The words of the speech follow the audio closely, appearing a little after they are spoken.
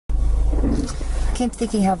keep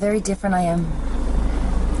thinking how very different I am.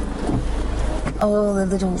 All the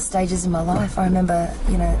little stages in my life. I remember,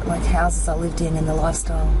 you know, like houses I lived in and the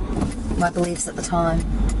lifestyle, my beliefs at the time,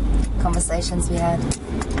 conversations we had,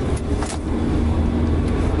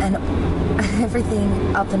 and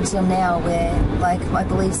everything up until now where, like, my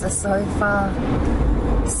beliefs are so far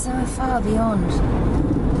beyond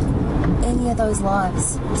any of those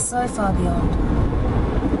lives, so far beyond.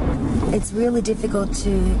 It's really difficult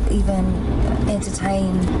to even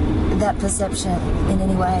entertain that perception in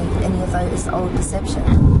any way, any of those old perceptions.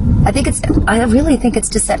 I really think it's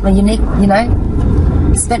just that unique, you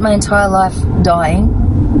know, spent my entire life dying,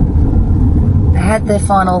 had the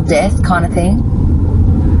final death kind of thing,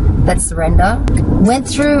 that surrender, went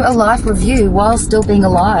through a life review while still being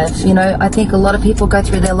alive. You know, I think a lot of people go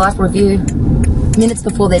through their life review minutes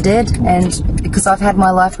before they're dead, and because I've had my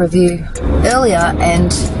life review earlier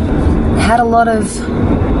and had a lot of,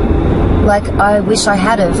 like, I wish I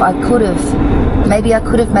had have, I could have, maybe I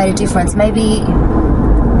could have made a difference, maybe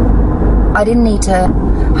I didn't need to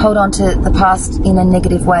hold on to the past in a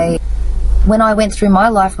negative way. When I went through my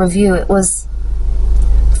life review, it was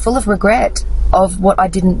full of regret of what I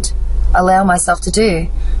didn't allow myself to do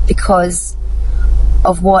because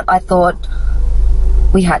of what I thought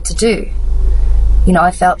we had to do. You know,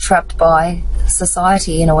 I felt trapped by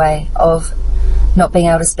society in a way of not being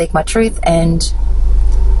able to speak my truth and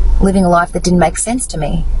living a life that didn't make sense to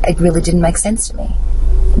me. It really didn't make sense to me.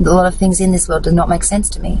 A lot of things in this world did not make sense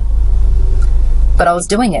to me. But I was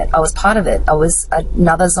doing it. I was part of it. I was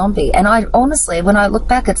another zombie. And I honestly, when I look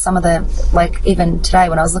back at some of the, like even today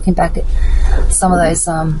when I was looking back at some of those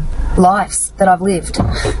lives that I've lived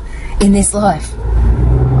in this life,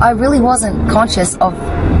 I really wasn't conscious of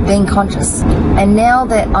being conscious. And now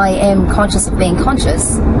that I am conscious of being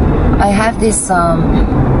conscious, I have this,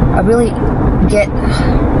 I really get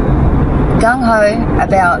gung-ho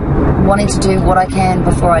about wanting to do what I can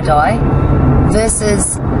before I die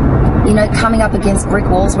versus, you know, coming up against brick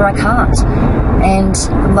walls where I can't. And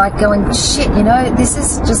like going, shit, you know, this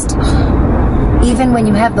is just, even when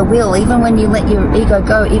you have the will, even when you let your ego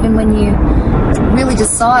go, even when you really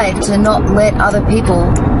decide to not let other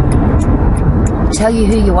people tell you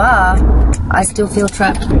who you are, I still feel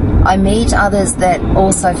trapped. I meet others that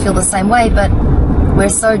also feel the same way, but we're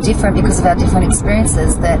so different because of our different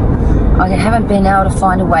experiences that I haven't been able to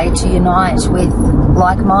find a way to unite with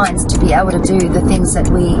like minds to be able to do the things that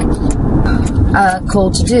we are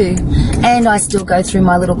called to do. And I still go through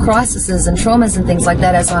my little crises and traumas and things like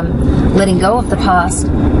that as I'm letting go of the past,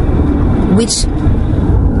 which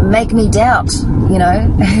make me doubt, you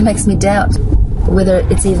know, it makes me doubt whether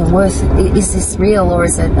it's even worth, is this real or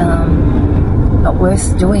is it not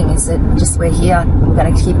worth doing? Is it just we're here, we're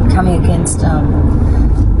going to keep coming against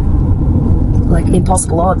like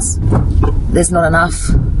impossible odds? There's not enough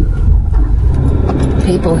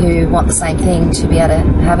people who want the same thing to be able to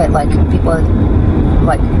have it. Like people are,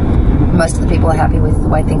 like most of the people are happy with the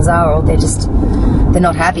way things are, or they're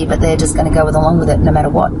not happy but they're just going to go along with it no matter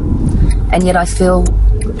what. And yet I feel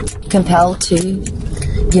compelled to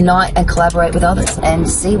unite and collaborate with others and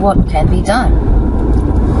see what can be done.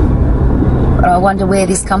 But I wonder where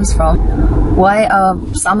this comes from. Why are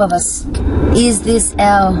some of us, is this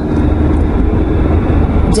our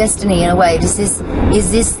destiny in a way? Is this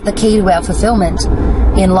the key to our fulfillment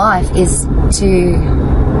in life, is to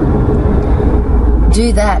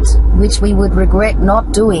do that which we would regret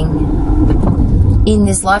not doing in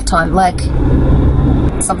this lifetime? Like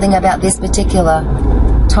something about this particular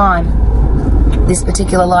time, this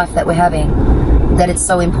particular life that we're having, that it's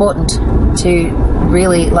so important to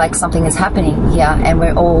really, like, something is happening here and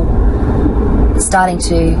we're all starting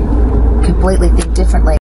to completely think differently.